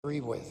agree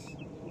with.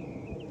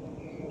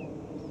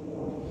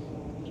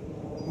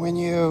 When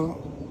you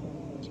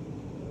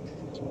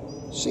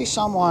see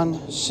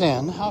someone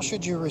sin, how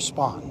should you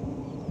respond?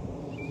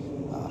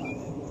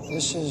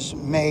 This is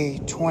May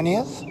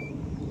 20th,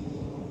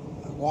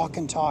 Walk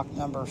and Talk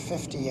number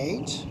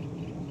 58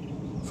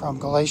 from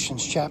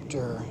Galatians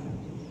chapter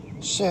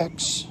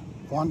 6,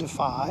 1 to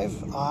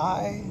 5.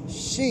 I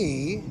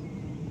see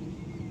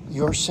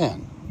your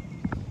sin.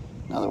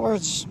 In other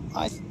words,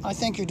 I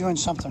think you're doing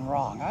something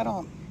wrong. I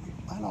don't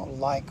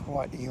like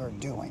what you're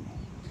doing.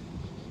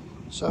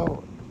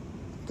 So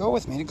go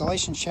with me to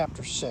Galatians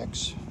chapter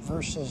 6,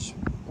 verses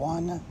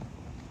 1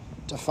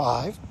 to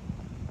 5.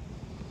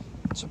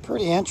 It's a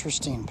pretty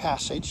interesting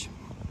passage.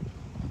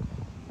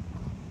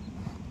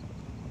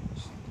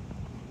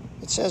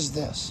 It says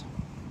this.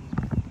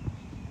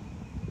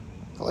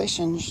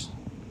 Galatians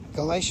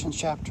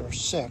chapter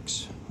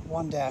 6,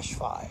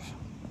 1-5.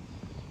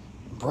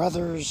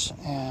 Brothers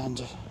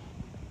and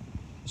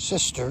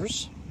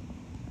sisters,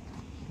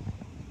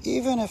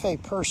 even if a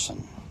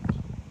person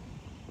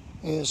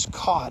is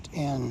caught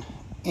in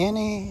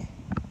any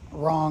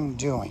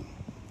wrongdoing.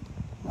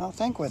 Now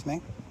think with me.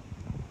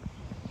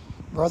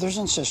 Brothers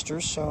and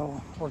sisters,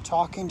 so we're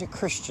talking to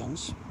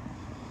Christians,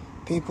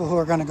 people who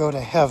are going to go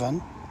to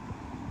heaven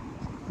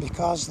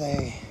because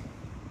they're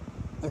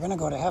going to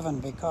go to heaven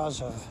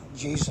because of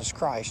Jesus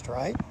Christ,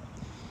 right?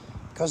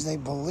 Because they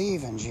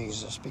believe in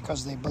Jesus,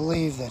 because they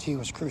believe that he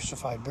was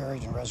crucified,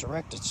 buried, and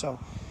resurrected. So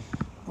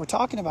we're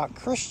talking about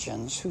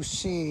Christians who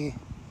see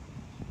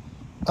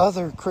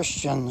other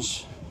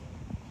Christians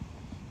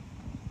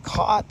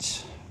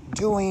caught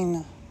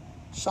doing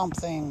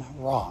something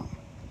wrong.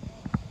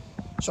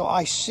 So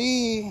I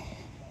see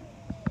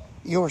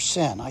your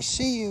sin. I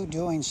see you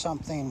doing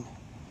something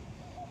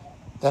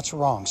that's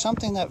wrong,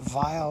 something that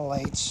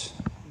violates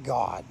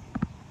God.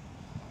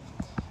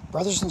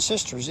 Brothers and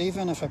sisters,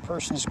 even if a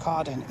person is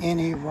caught in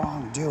any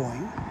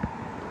wrongdoing,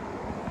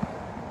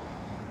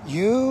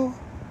 you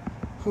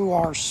who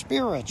are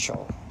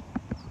spiritual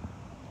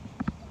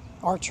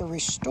are to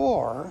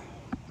restore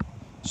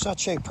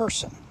such a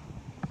person.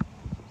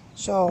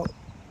 So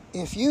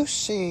if you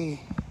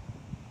see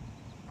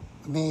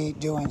me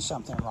doing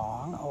something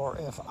wrong, or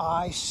if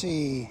I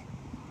see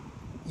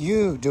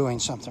you doing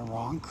something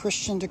wrong,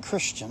 Christian to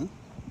Christian,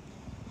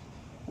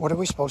 what are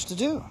we supposed to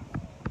do?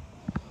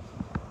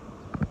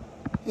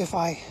 If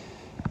I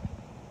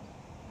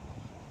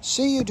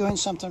see you doing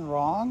something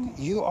wrong,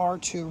 you are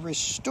to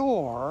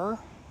restore,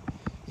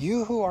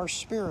 you who are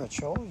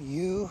spiritual,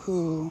 you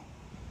who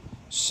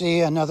see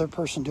another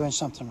person doing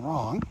something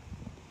wrong,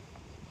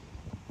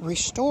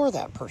 restore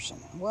that person.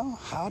 Well,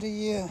 how do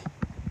you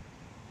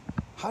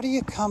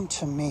come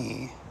to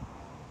me?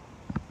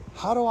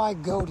 How do I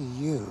go to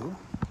you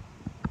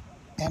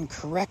and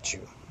correct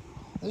you?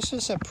 This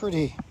is a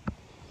pretty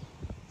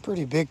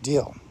big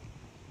deal.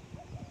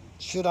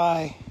 Should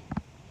I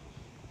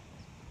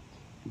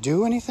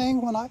do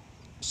anything when I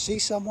see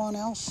someone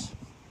else?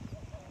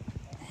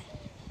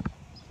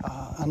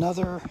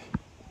 Another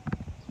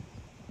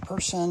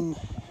person,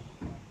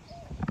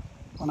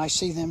 when I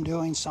see them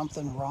doing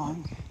something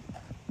wrong,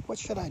 what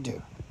should I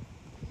do?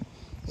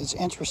 It's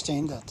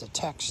interesting that the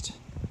text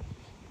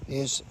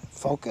is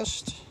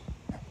focused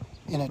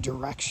in a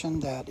direction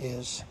that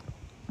is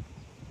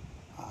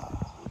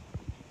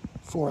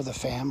for the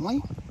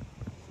family,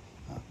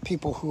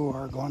 people who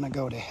are going to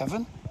go to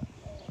heaven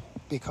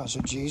because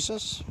of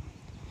Jesus.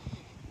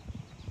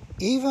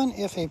 Even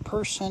if a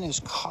person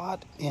is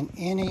caught in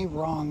any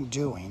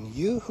wrongdoing,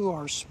 you who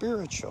are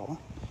spiritual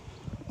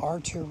are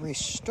to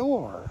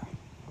restore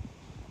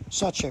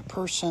such a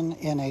person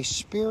in a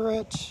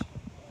spirit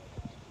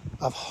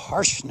of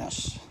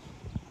harshness,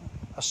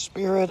 a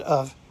spirit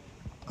of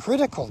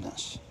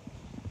criticalness,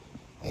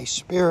 a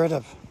spirit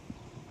of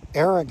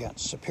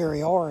arrogance,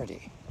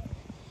 superiority,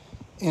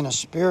 in a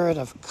spirit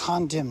of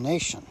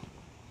condemnation.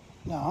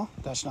 No,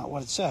 that's not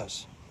what it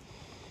says.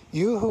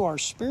 You who are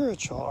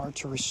spiritual are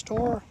to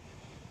restore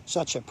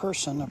such a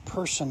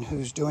person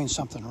who's doing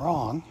something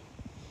wrong,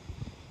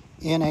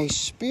 in a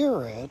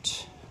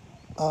spirit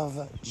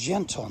of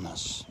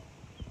gentleness.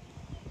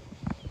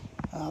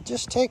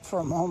 Just take for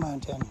a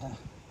moment and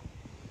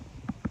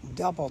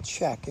double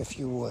check, if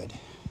you would.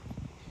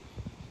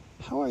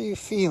 How are you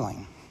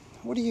feeling?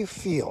 What do you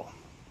feel?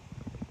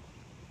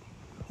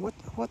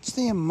 What's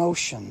the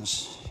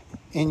emotions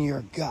in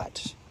your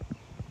gut,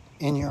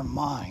 in your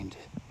mind,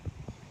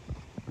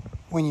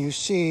 when you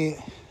see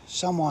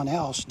someone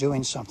else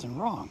doing something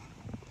wrong?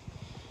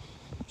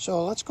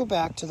 So let's go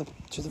back to the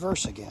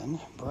verse again.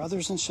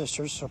 Brothers and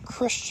sisters, so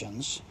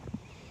Christians,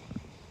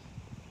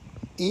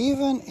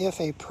 even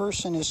if a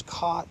person is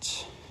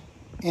caught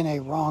in a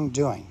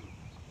wrongdoing.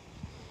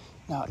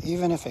 Now,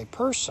 even if a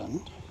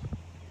person,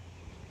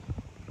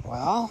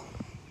 well,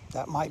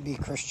 that might be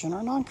Christian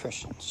or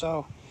non-Christian.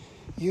 So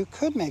you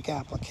could make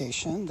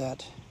application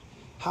that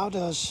how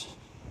does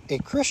a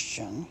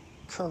Christian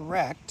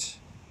correct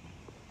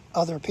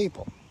other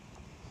people?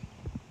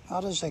 How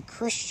does a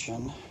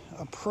Christian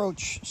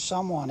approach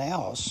someone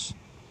else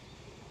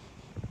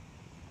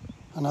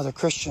another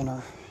Christian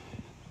or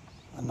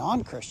a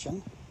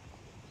non-Christian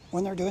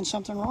when they're doing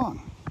something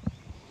wrong.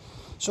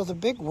 So the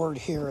big word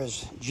here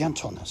is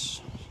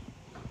gentleness.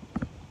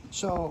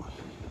 So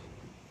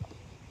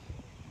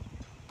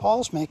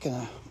Paul's making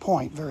a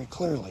point very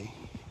clearly.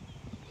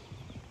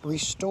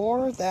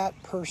 Restore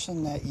that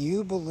person that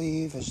you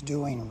believe is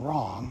doing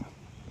wrong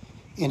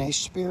in a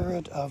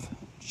spirit of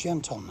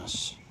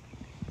gentleness.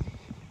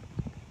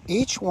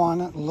 Each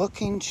one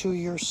looking to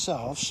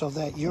yourself so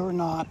that you're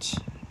not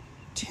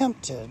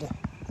tempted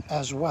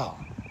as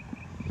well.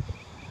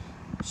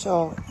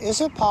 So,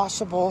 is it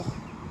possible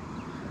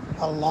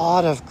a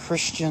lot of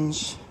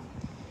Christians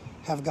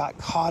have got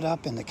caught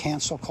up in the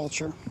cancel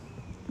culture?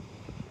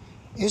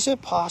 Is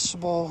it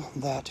possible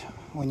that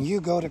when you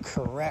go to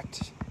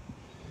correct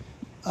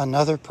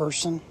another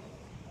person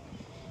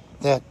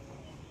that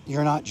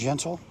you're not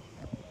gentle?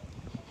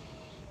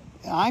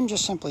 I'm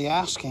just simply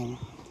asking,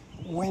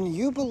 when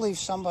you believe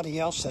somebody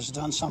else has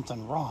done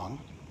something wrong,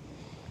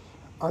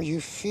 are you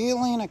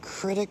feeling a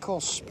critical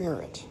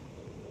spirit?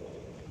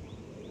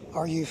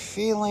 Are you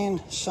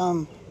feeling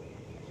some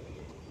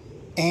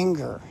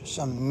anger,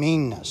 some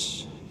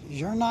meanness?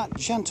 You're not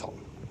gentle.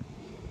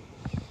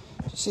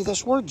 See,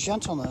 this word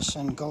gentleness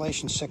in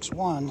Galatians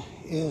 6:1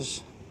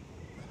 is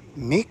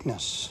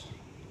meekness.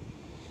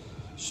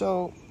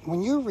 So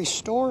when you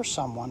restore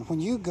someone,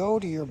 when you go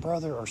to your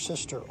brother or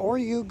sister, or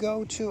you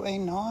go to a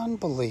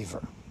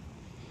non-believer,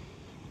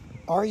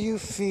 are you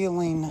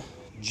feeling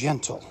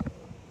gentle?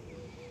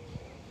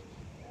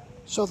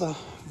 So the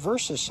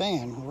verse is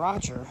saying,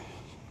 Roger,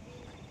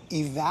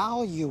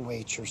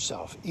 evaluate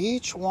yourself,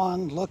 each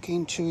one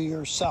looking to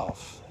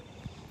yourself,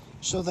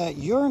 so that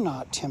you're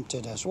not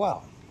tempted as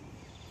well.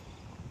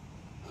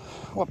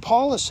 What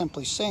Paul is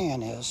simply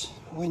saying is,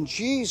 when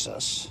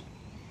Jesus,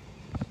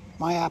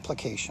 my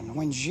application,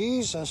 when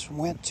Jesus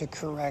went to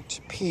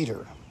correct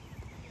Peter,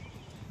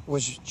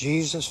 was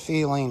Jesus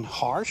feeling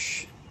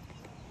harsh?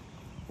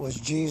 Was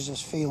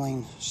Jesus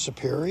feeling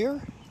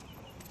superior?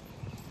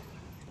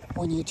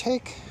 When you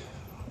take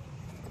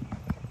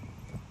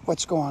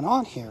what's going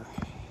on here,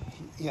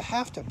 you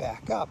have to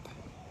back up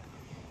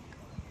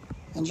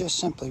and just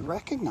simply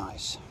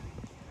recognize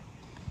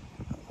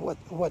what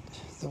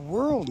the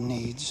world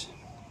needs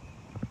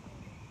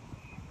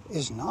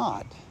is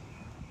not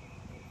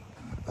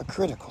a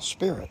critical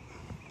spirit.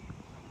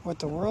 What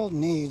the world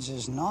needs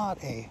is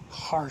not a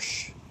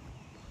harsh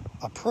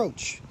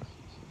approach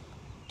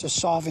to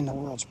solving the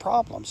world's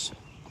problems.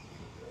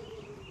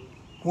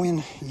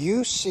 When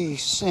you see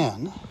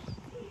sin,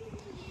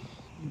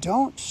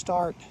 don't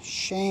start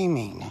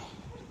shaming.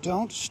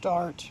 Don't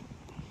start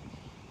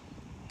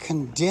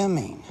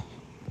condemning.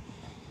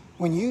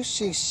 When you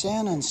see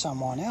sin in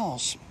someone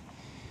else,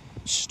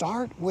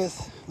 start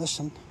with,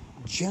 listen,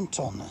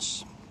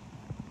 gentleness.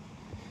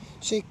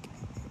 See,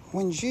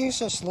 when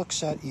Jesus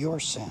looks at your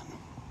sin,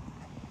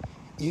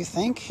 you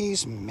think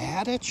he's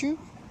mad at you?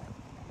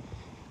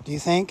 Do you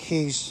think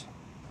he's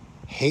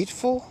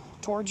hateful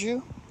towards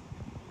you?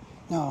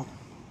 No.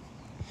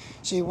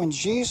 See, when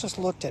Jesus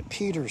looked at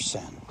Peter's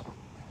sin,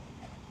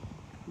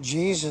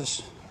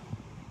 Jesus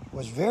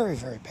was very,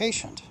 very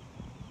patient.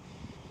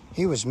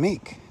 He was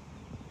meek.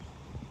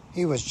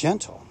 He was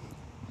gentle.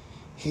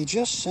 He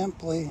just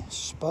simply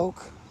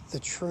spoke the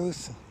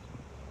truth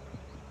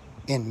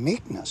in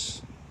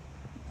meekness,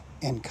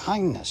 in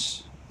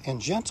kindness, in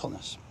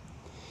gentleness.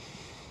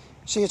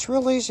 See, it's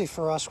real easy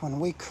for us when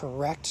we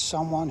correct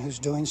someone who's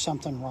doing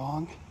something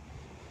wrong,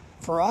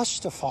 for us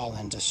to fall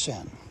into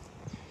sin.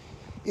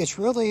 It's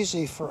real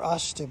easy for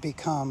us to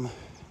become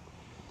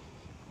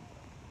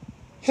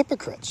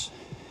hypocrites.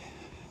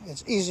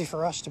 It's easy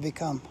for us to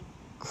become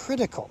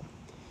critical.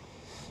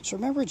 So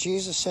remember,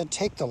 Jesus said,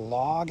 take the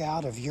log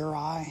out of your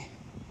eye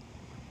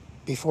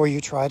before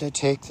you try to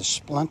take the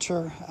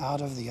splinter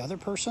out of the other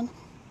person.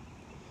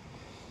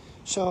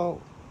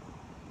 So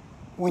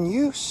when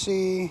you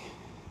see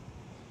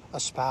a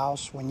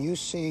spouse, when you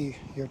see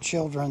your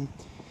children,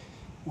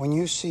 when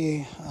you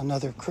see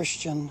another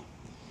Christian,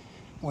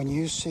 when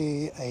you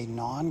see a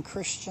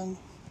non-Christian,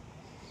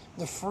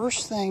 the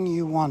first thing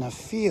you want to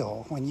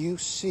feel when you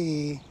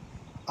see,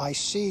 I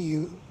see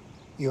you,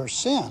 your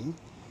sin,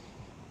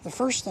 the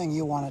first thing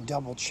you want to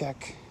double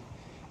check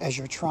as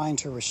you're trying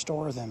to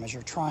restore them, as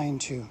you're trying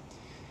to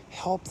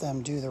help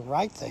them do the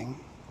right thing,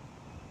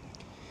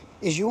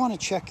 is you want to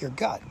check your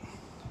gut.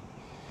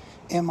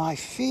 Am I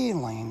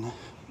feeling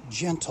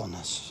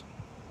gentleness?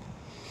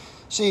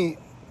 See,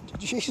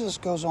 Jesus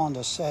goes on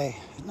to say,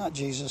 not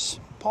Jesus,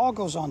 Paul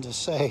goes on to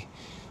say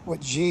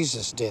what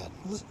Jesus did.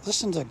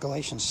 Listen to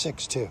Galatians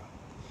 6:2.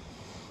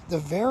 The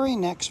very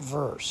next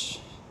verse,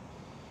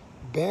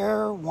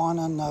 bear one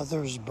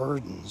another's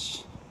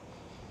burdens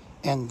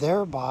and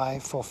thereby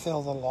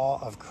fulfill the law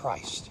of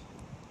Christ.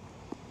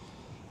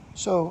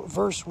 So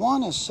verse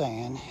 1 is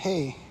saying,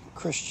 hey,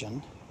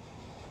 Christian,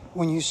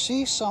 when you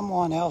see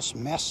someone else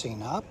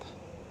messing up,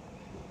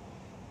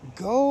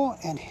 go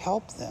and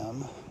help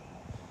them,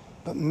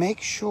 but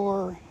make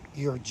sure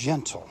you're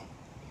gentle,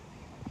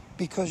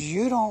 because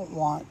you don't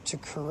want to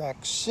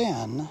correct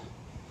sin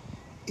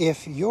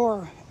if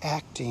you're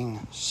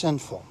acting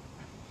sinful,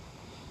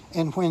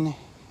 and when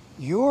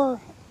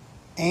you're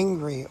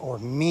angry or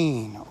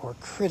mean or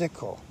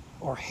critical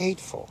or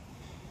hateful,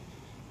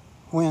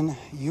 when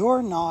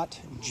you're not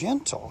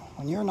gentle,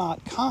 when you're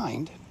not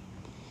kind,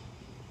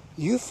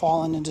 you've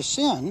fallen into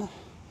sin.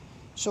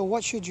 So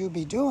what should you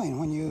be doing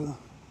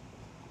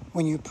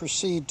when you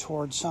proceed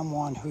towards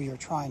someone who you're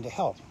trying to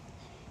help?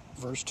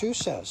 Verse 2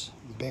 says,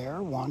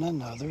 bear one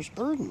another's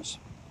burdens.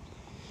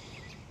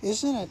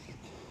 Isn't it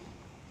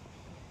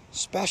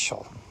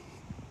special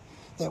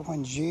that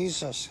when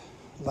Jesus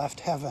left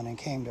heaven and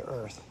came to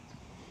earth,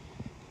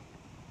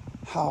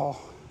 how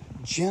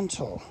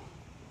gentle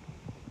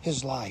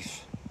his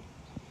life,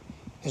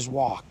 his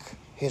walk,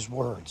 his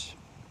words,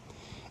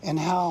 and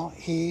how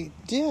he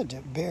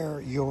did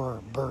bear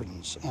your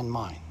burdens and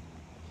mine.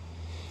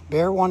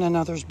 Bear one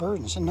another's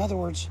burdens. In other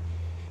words,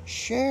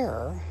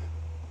 share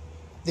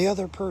the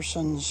other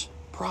person's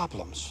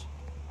problems.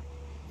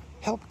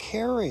 Help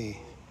carry,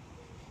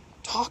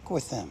 talk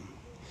with them.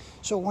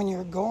 So when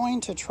you're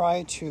going to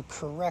try to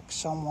correct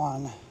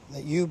someone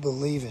that you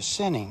believe is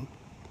sinning,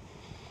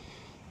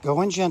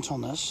 go in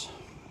gentleness.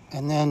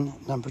 And then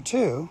number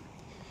 2,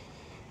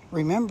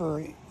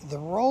 remember the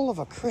role of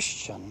a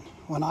Christian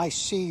when I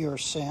see your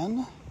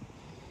sin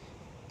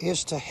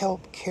is to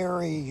help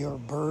carry your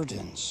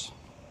burdens.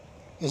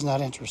 Isn't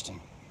that interesting?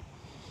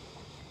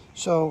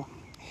 So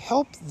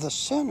help the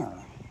sinner.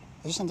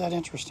 Isn't that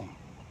interesting?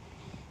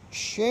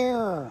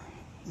 Share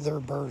their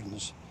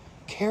burdens.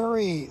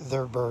 Carry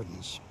their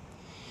burdens.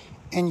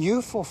 And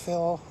you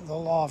fulfill the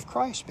law of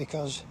Christ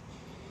because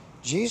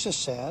Jesus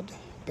said,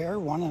 bear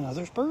one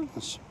another's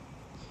burdens.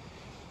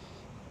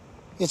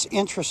 It's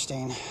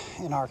interesting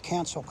in our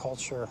cancel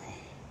culture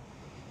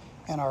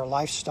and our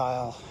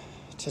lifestyle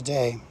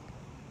today,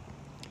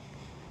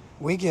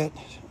 we get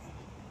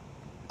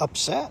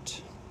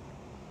upset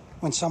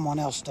when someone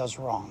else does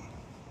wrong.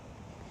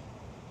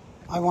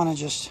 I want to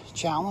just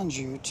challenge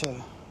you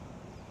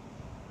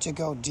to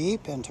go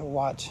deep into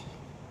what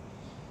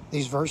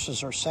these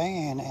verses are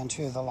saying and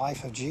to the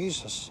life of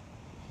Jesus.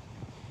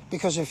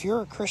 Because if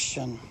you're a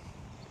Christian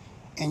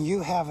and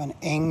you have an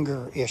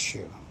anger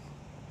issue,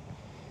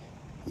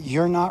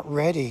 you're not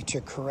ready to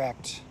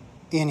correct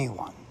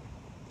anyone.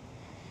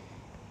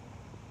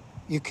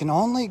 You can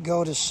only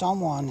go to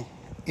someone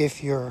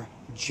if you're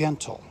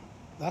gentle.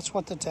 That's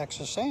what the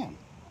text is saying.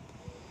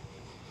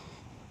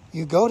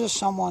 You go to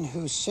someone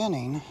who's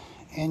sinning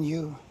and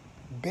you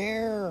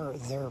bear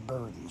their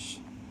burdens.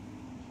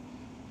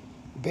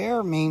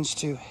 Bear means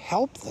to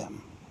help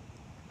them.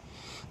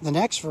 The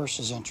next verse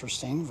is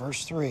interesting,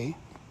 verse 3.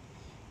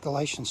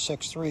 Galatians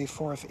 6:3,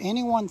 for if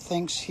anyone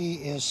thinks he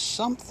is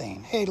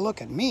something, hey, look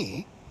at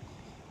me,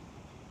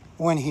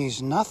 when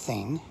he's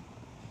nothing,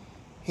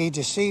 he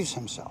deceives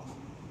himself.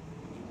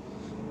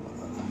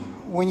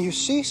 When you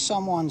see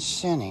someone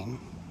sinning,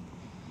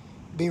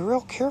 be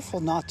real careful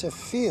not to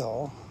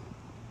feel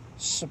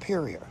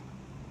superior.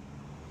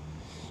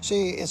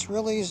 See, it's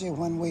real easy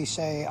when we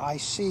say, I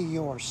see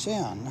your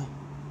sin,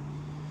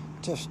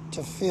 to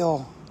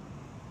feel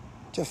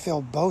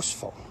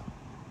boastful.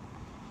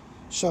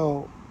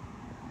 So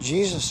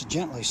Jesus is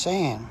gently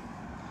saying,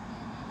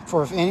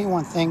 for if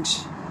anyone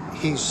thinks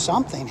he's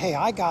something, hey,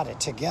 I got it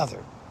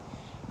together.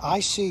 I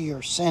see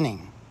you're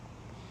sinning.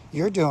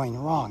 You're doing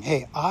wrong.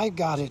 Hey, I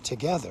got it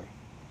together.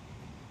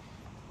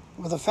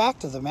 Well, the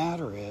fact of the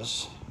matter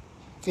is,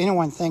 if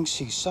anyone thinks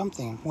he's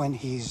something when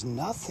he's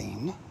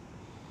nothing,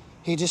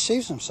 he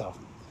deceives himself.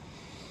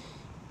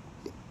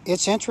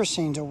 It's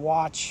interesting to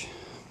watch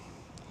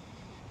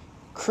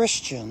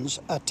Christians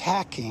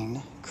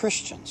attacking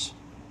Christians,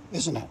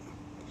 isn't it?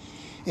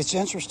 It's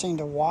interesting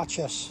to watch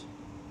us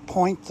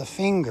point the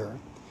finger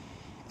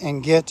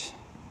and get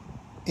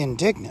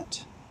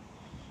indignant,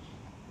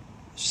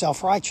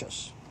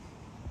 self-righteous,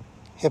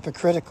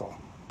 hypocritical,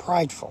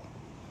 prideful.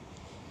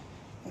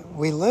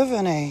 We live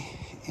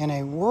in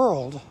a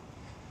world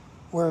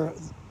where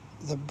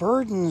the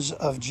burdens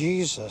of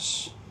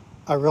Jesus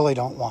I really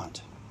don't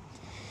want.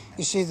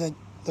 You see,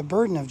 the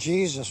burden of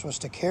Jesus was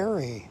to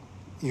carry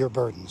your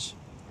burdens.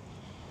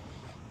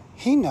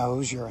 He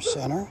knows you're a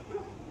sinner.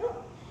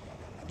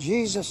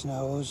 Jesus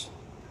knows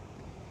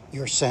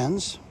your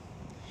sins.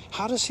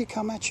 How does he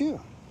come at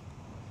you?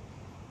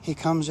 He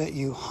comes at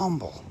you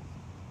humble,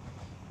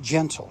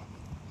 gentle.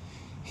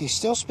 He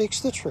still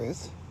speaks the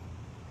truth.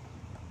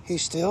 He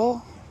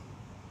still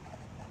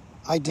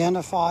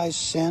identifies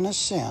sin as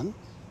sin,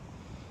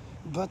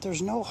 but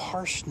there's no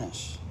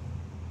harshness.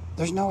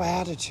 There's no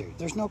attitude.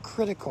 There's no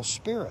critical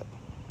spirit.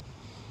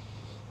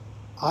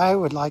 I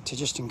would like to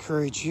just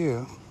encourage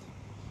you,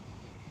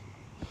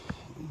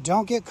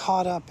 don't get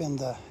caught up in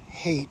the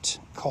hate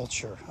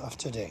culture of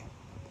today.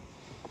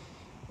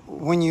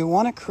 When you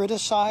want to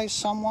criticize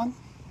someone,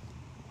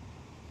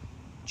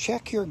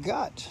 check your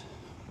gut.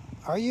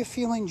 Are you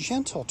feeling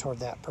gentle toward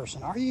that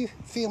person? Are you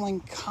feeling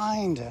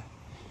kind?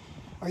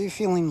 Are you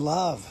feeling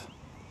love?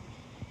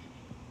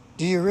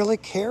 Do you really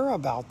care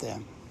about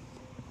them?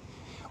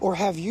 Or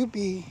have you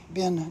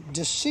been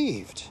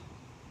deceived?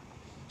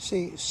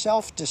 See,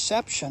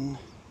 self-deception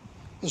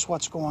is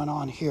what's going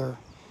on here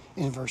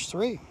in verse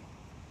 3.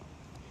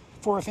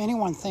 For if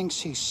anyone thinks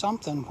he's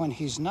something when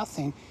he's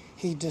nothing,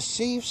 he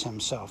deceives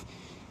himself.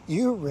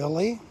 You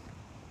really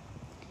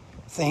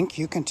think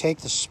you can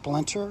take the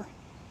splinter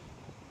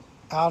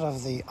out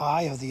of the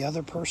eye of the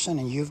other person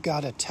and you've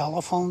got a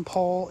telephone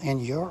pole in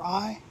your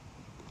eye?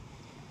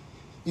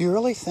 You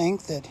really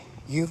think that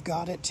you've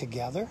got it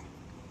together?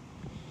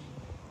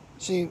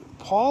 See,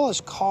 Paul is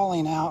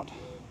calling out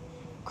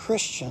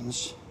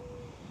Christians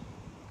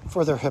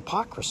for their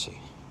hypocrisy.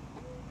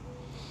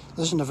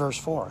 Listen to verse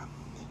 4.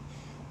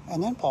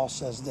 And then Paul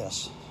says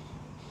this,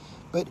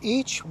 but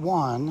each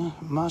one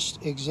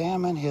must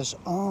examine his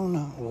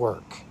own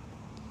work.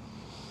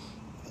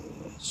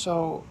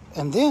 So,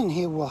 and then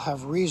he will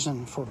have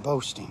reason for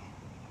boasting,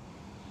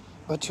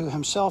 but to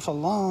himself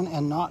alone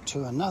and not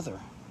to another.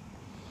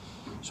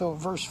 So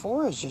verse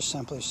 4 is just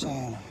simply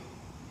saying,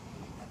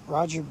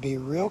 Roger, be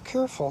real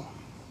careful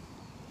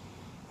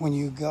when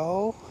you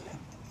go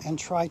and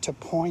try to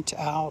point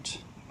out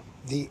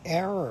the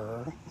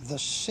error, the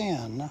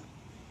sin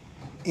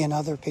in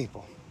other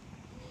people.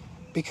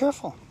 Be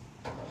careful,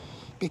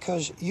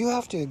 because you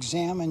have to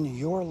examine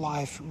your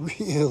life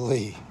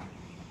really,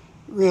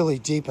 really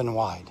deep and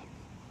wide.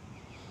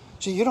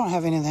 So you don't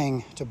have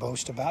anything to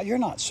boast about. You're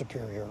not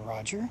superior,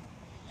 Roger.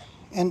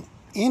 And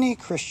any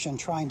Christian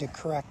trying to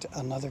correct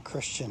another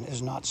Christian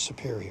is not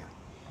superior.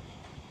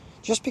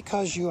 Just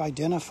because you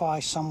identify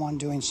someone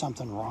doing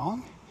something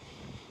wrong,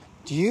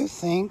 do you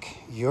think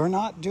you're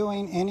not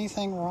doing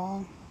anything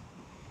wrong?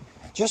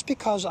 Just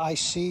because I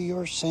see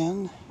your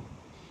sin,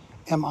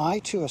 am I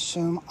to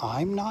assume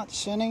I'm not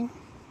sinning?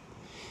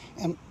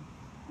 And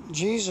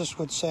Jesus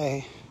would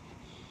say,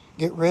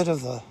 get rid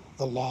of the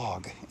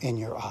log in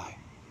your eye.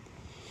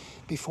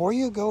 Before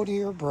you go to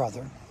your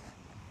brother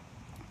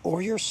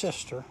or your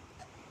sister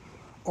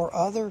or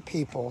other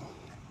people,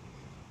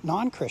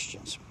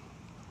 non-Christians,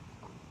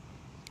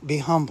 be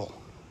humble,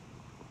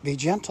 be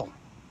gentle.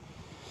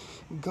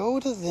 Go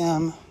to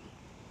them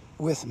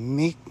with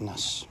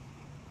meekness.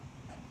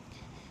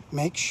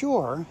 Make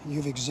sure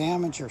you've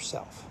examined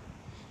yourself.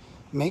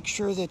 Make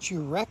sure that you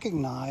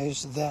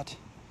recognize that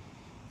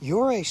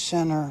you're a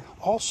sinner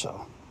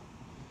also.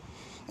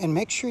 And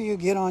make sure you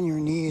get on your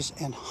knees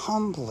and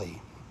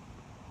humbly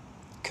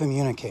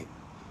communicate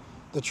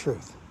the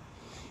truth.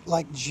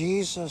 Like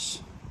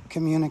Jesus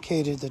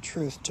communicated the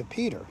truth to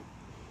Peter,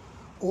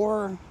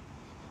 or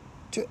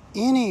to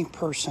any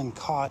person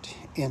caught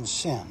in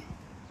sin.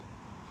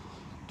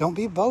 Don't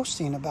be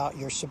boasting about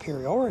your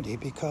superiority,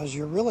 because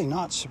you're really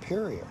not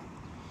superior.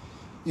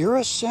 You're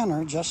a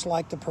sinner just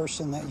like the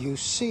person that you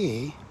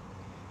see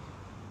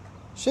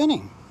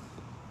sinning.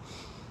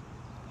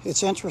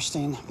 It's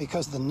interesting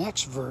because the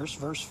next verse,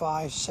 verse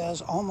 5,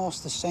 says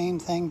almost the same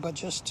thing, but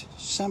just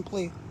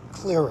simply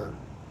clearer.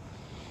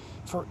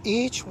 For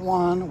each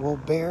one will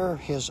bear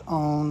his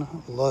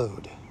own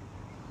load.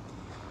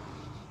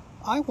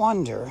 I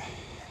wonder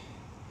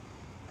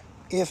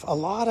if a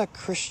lot of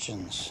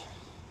Christians,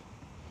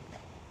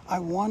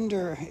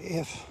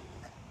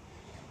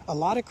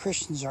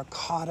 are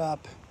caught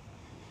up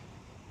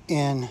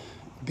in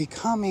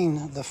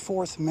becoming the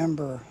fourth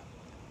member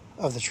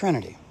of the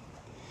Trinity.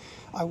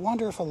 I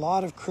wonder if a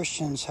lot of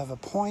Christians have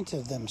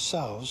appointed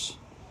themselves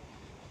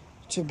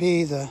to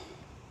be the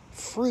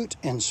fruit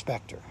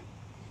inspector,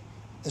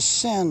 the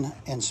sin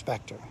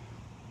inspector.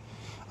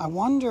 I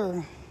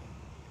wonder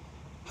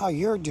how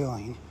you're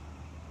doing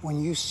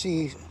when you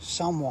see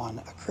someone,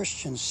 a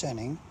Christian,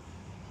 sinning,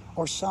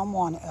 or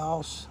someone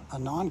else, a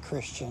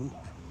non-Christian,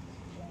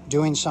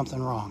 doing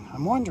something wrong.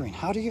 I'm wondering,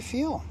 how do you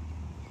feel?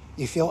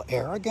 You feel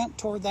arrogant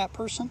toward that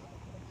person?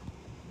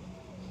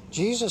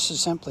 Jesus is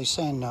simply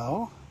saying,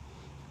 no,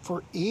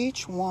 for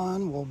each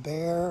one will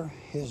bear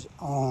his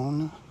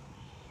own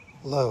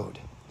load.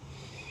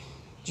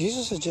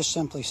 Jesus is just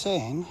simply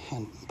saying,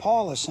 and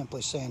Paul is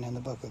simply saying in the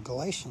book of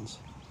Galatians,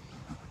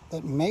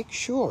 that make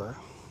sure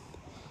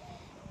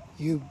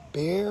you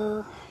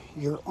bear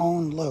your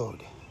own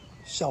load.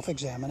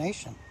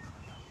 Self-examination.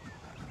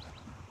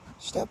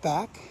 Step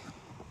back.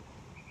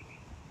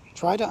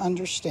 Try to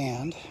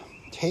understand.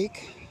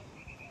 Take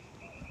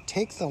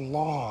the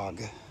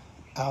log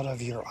out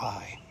of your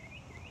eye.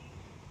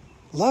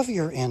 Love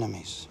your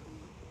enemies.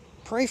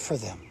 Pray for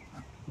them.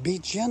 Be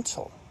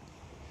gentle.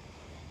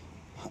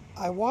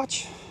 I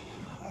watch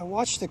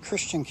the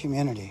Christian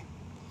community.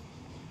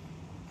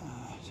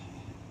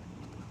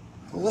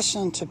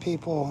 Listen to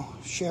people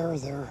share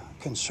their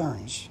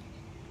concerns,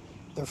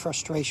 their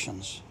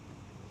frustrations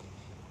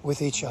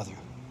with each other.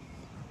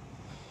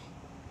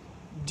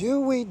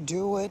 Do we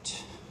do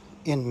it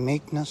in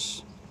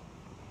meekness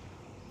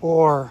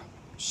or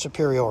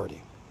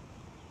superiority?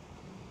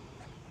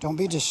 Don't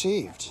be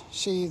deceived.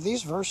 See,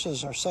 these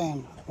verses are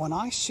saying, when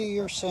I see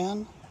your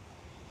sin,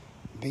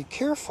 be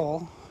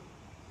careful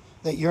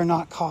that you're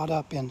not caught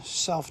up in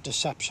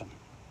self-deception.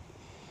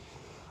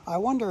 I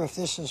wonder if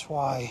this is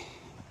why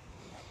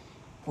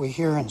we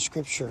hear in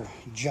Scripture,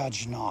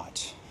 judge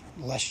not,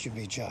 lest you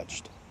be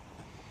judged.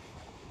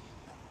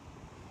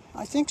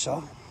 I think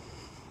so.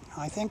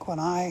 I think when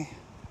I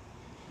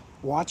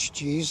watch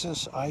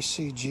Jesus, I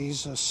see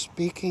Jesus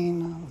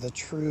speaking the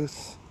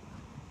truth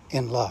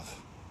in love.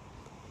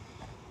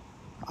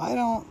 I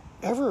don't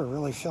ever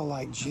really feel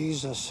like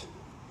Jesus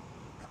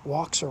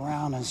walks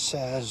around and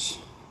says,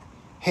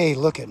 "Hey,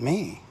 look at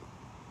me."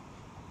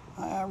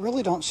 I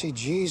really don't see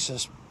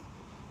Jesus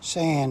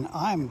saying,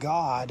 "I'm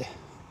God,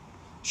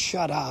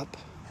 shut up."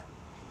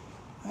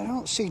 I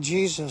don't see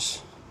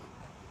Jesus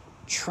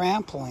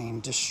trampling,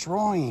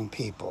 destroying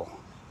people.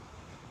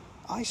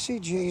 I see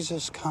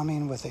Jesus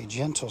coming with a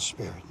gentle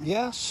spirit.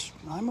 Yes,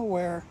 I'm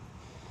aware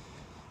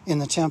in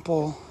the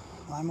temple,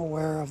 I'm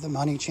aware of the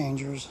money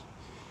changers,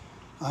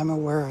 I'm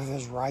aware of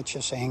his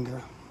righteous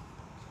anger.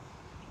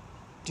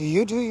 Do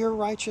you do your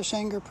righteous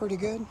anger pretty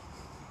good?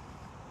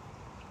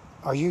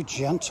 Are you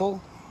gentle?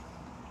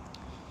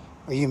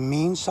 Are you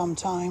mean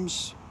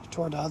sometimes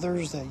toward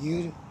others that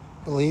you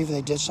believe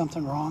they did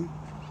something wrong?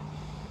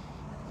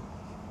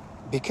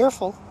 Be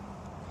careful.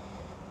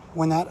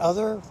 When that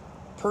other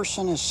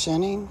person is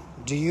sinning,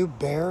 do you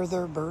bear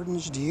their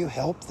burdens? Do you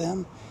help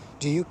them?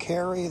 Do you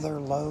carry their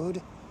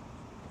load?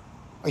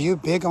 Are you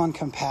big on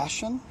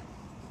compassion?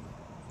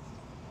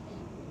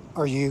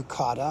 Are you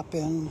caught up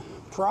in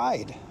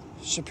pride,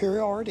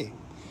 superiority?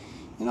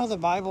 You know, the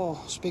Bible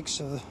speaks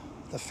of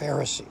the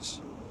Pharisees.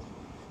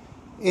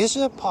 Is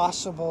it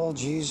possible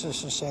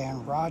Jesus is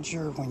saying,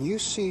 Roger, when you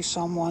see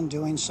someone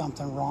doing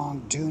something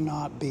wrong, do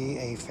not be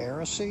a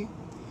Pharisee?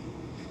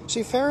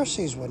 See,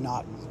 Pharisees would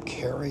not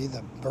carry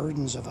the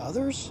burdens of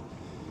others.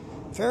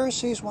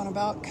 Pharisees went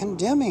about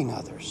condemning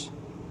others.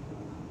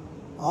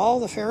 All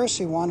the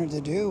Pharisee wanted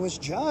to do was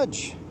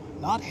judge,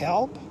 not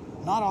help,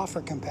 not offer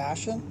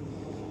compassion.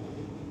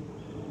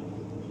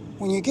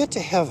 When you get to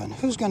heaven,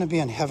 who's going to be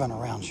in heaven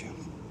around you?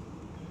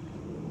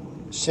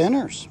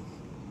 Sinners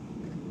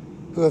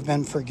who have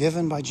been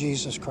forgiven by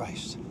Jesus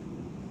Christ.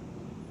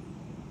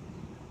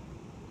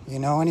 You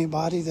know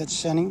anybody that's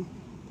sinning?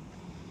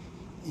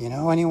 You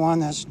know anyone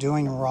that's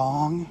doing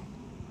wrong?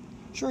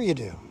 Sure you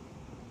do.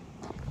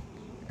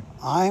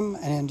 I'm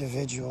an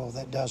individual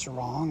that does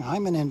wrong.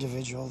 I'm an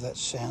individual that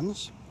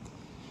sins.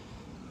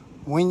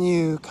 When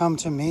you come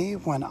to me,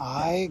 when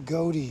I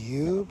go to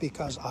you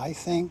because I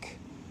think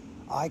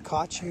I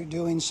caught you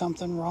doing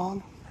something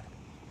wrong,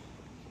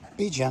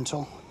 be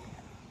gentle,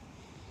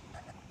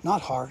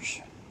 not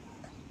harsh.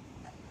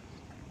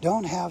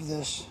 Don't have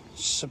this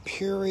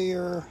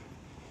superior,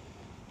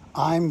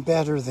 I'm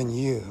better than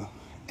you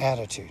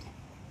attitude.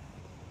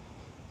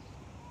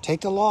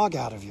 Take the log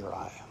out of your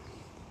eye.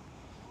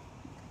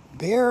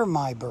 Bear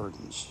my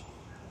burdens.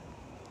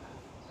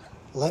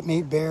 Let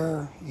me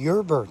bear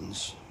your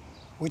burdens,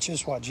 which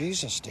is what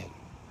Jesus did.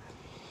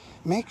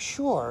 Make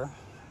sure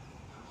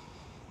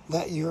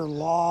that your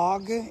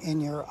log in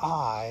your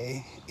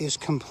eye is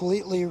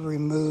completely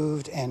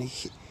removed and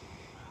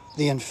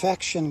the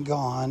infection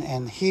gone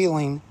and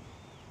healing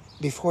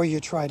before you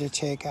try to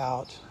take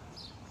out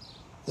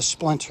the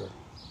splinter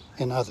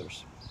in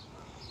others.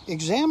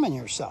 Examine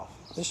yourself.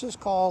 This is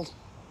called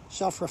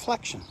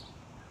self-reflection.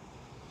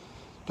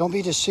 Don't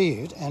be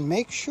deceived, and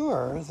make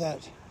sure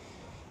that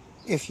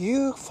if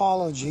you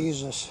follow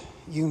Jesus,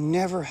 you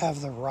never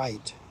have the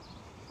right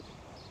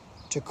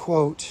to,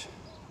 quote,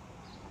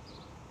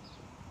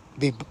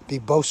 be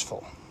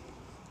boastful.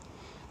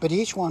 But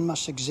each one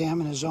must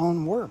examine his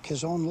own work,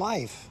 his own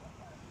life,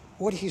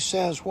 what he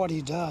says, what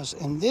he does,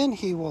 and then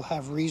he will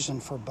have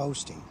reason for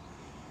boasting.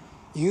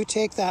 You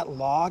take that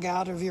log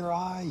out of your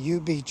eye, you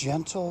be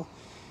gentle,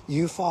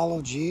 you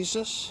follow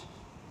Jesus.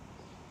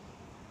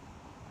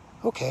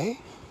 Okay,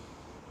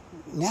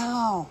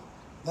 now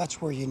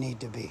that's where you need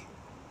to be.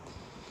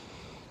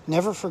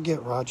 Never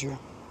forget, Roger,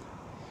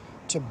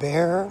 to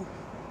bear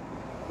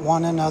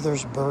one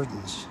another's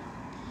burdens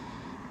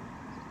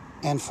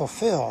and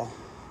fulfill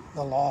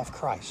the law of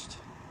Christ.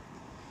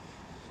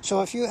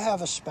 So if you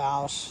have a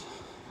spouse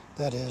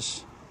that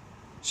is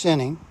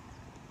sinning,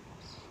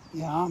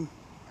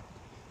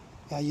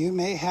 you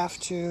may have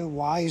to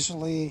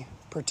wisely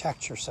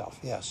protect yourself,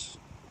 yes.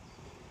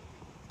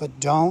 But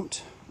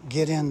don't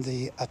get in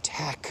the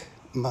attack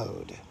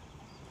mode.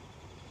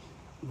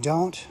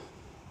 Don't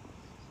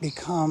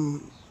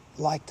become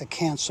like the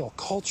cancel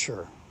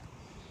culture.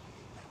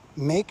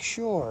 Make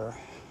sure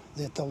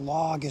that the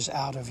log is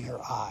out of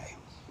your eye.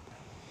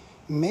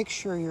 Make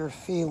sure you're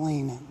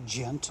feeling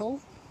gentle,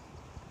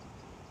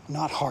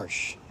 not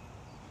harsh.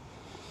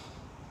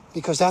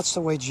 Because that's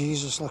the way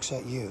Jesus looks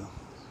at you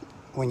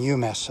when you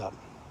mess up.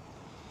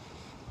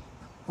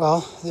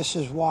 Well, this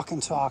is Walk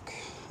and Talk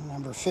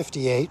number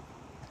 58.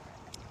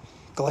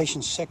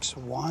 Galatians 6,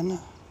 1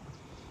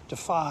 to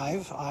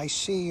 5. I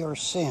see your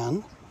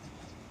sin.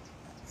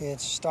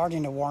 It's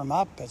starting to warm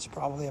up. It's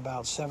probably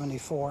about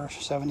 74,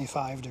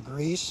 75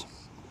 degrees.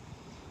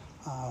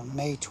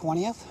 May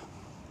 20th.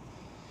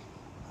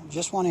 I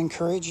just want to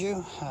encourage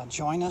you,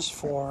 join us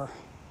for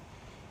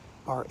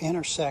our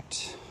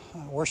Intersect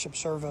worship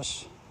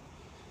service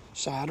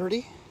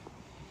Saturday,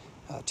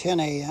 10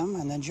 a.m.,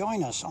 and then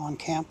join us on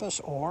campus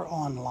or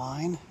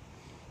online,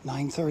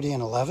 9:30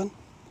 and 11.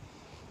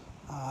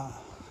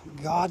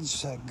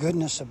 God's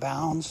goodness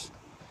abounds.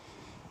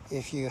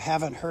 If you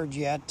haven't heard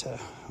yet,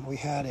 we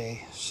had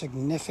a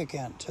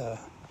significant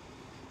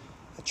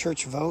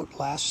church vote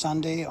last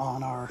Sunday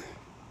on our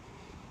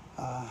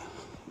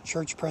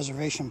church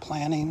preservation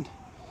planning.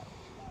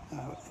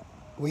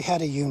 We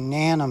had a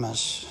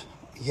unanimous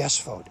yes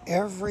vote.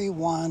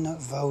 Everyone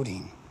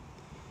voted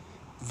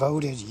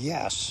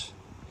yes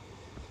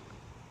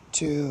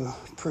to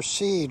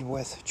proceed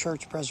with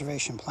church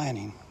preservation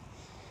planning.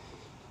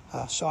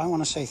 So I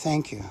want to say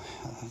thank you.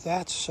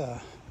 That's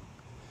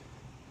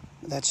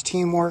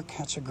teamwork.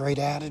 That's a great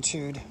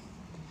attitude.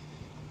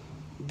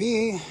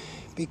 Be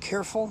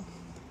careful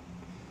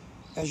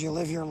as you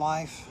live your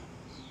life.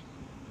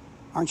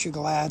 Aren't you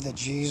glad that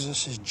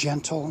Jesus is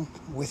gentle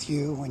with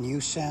you when you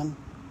sin?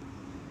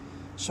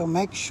 So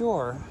make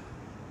sure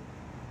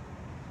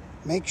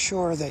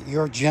that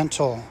you're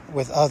gentle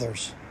with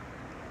others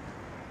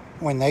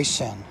when they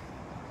sin.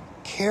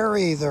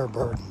 Carry their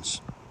burdens.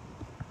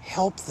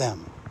 Help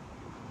them.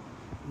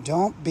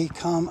 Don't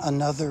become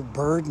another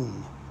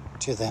burden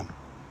to them.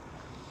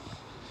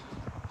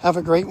 Have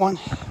a great one.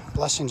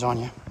 Blessings on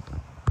you.